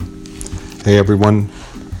Hey everyone,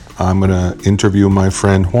 I'm going to interview my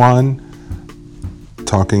friend Juan,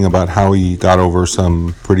 talking about how he got over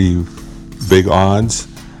some pretty big odds.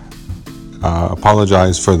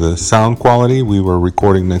 Apologize for the sound quality. We were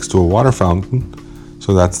recording next to a water fountain,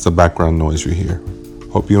 so that's the background noise you hear.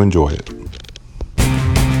 Hope you enjoy it.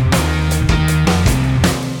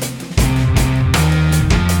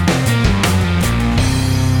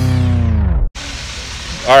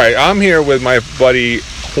 All right, I'm here with my buddy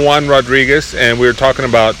Juan Rodriguez, and we're talking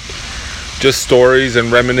about just stories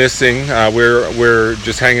and reminiscing. We're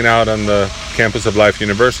just hanging out on the campus of Life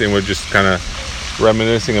University, and we're just kind of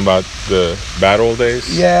reminiscing about the bad old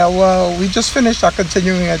days. Yeah, well, we just finished our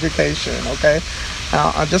continuing education, okay?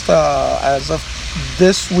 As of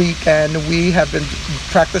this weekend, we have been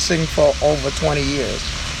practicing for over 20 years.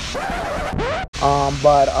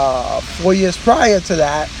 But 4 years prior to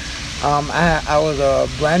that, I was a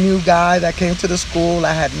brand new guy that came to the school.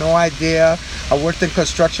 I had no idea. I worked in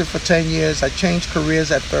construction for 10 years. I changed careers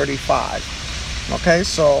at 35. Okay,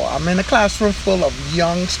 so I'm in a classroom full of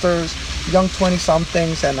youngsters, young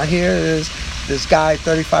 20-somethings, and here is this guy,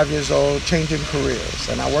 35 years old, changing careers.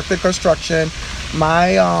 And I worked in construction.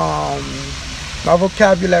 My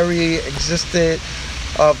vocabulary existed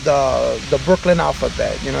of the Brooklyn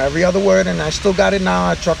alphabet, every other word, and I still got it now.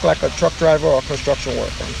 I truck like a truck driver or a construction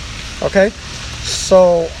worker. Okay,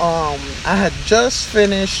 so I had just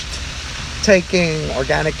finished taking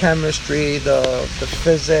organic chemistry, the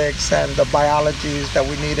physics and the biologies that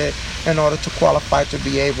we needed in order to qualify to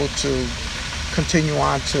be able to continue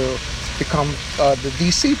on to become the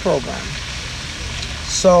DC program.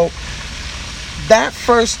 So that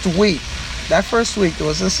first week, it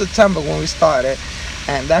was in September when we started,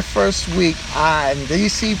 and that first week in the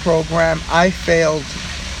DC program, I failed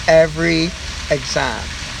every exam.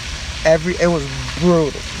 It was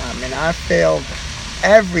brutal. I mean, I failed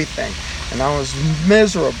everything, and I was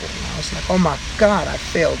miserable. I was like, oh my God, I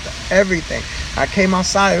failed everything. I came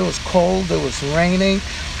outside, it was cold, it was raining.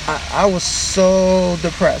 I was so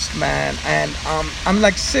depressed, man. And I'm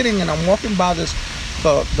like sitting and I'm walking by the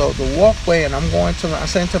walkway, and I'm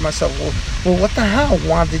saying to myself, well, what the hell,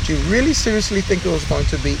 Juan? Did you really seriously think it was going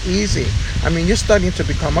to be easy? I mean, you're studying to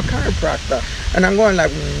become a chiropractor, and I'm going like,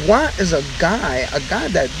 what is a guy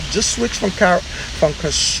that just switched from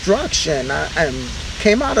construction and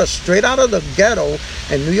came straight out of the ghetto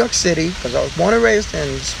in New York City, because I was born and raised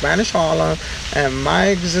in Spanish Harlem, and my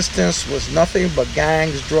existence was nothing but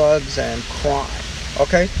gangs, drugs, and crime.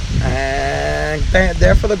 Okay, and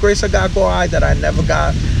there for the grace of God go I, that I never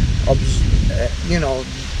got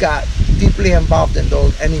deeply involved in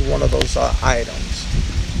any one of those items.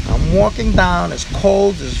 I'm walking down, it's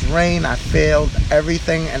cold, it's rain, I failed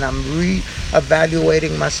everything, and I'm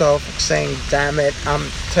re-evaluating myself, saying, damn it, I'm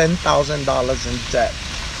 $10,000 in debt.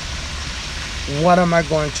 What am I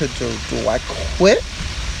going to do? Do I quit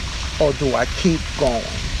or do I keep going?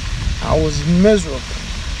 I was miserable.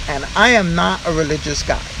 And I am not a religious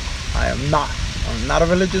guy. I'm not a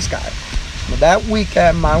religious guy. But that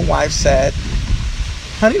weekend, my wife said,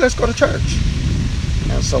 honey, let's go to church.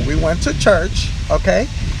 And so we went to church, okay?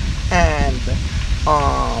 And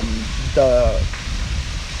the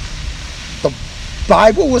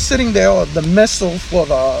Bible was sitting there, or the missal for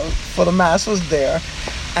the mass was there.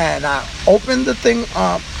 And I opened the thing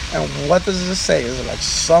up, and what does it say? Is it like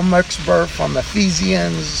some expert from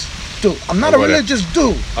Ephesians? Dude, I'm not a religious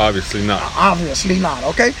dude. Obviously not,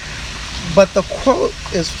 okay? But the quote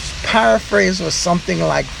is paraphrased with something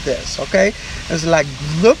like this, okay? It's like,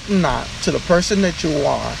 look not to the person that you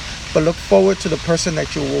are, but look forward to the person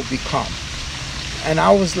that you will become. And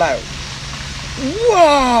I was like,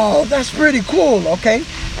 whoa, that's pretty cool, okay?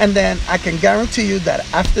 And then I can guarantee you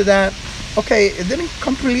that after that, okay, it didn't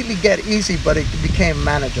completely get easy, but it became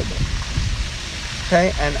manageable.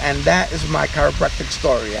 Okay, and that is my chiropractic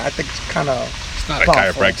story. I think it's kind of It's not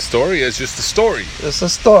powerful. A chiropractic story, it's just a story. It's a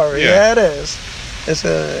story, yeah, it is. It's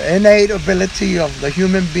an innate ability of the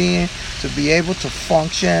human being to be able to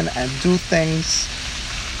function and do things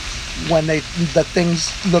when the things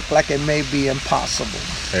look like it may be impossible.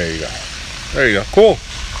 There you go. Cool.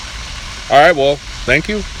 All right, well, thank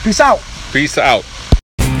you. Peace out. Peace out.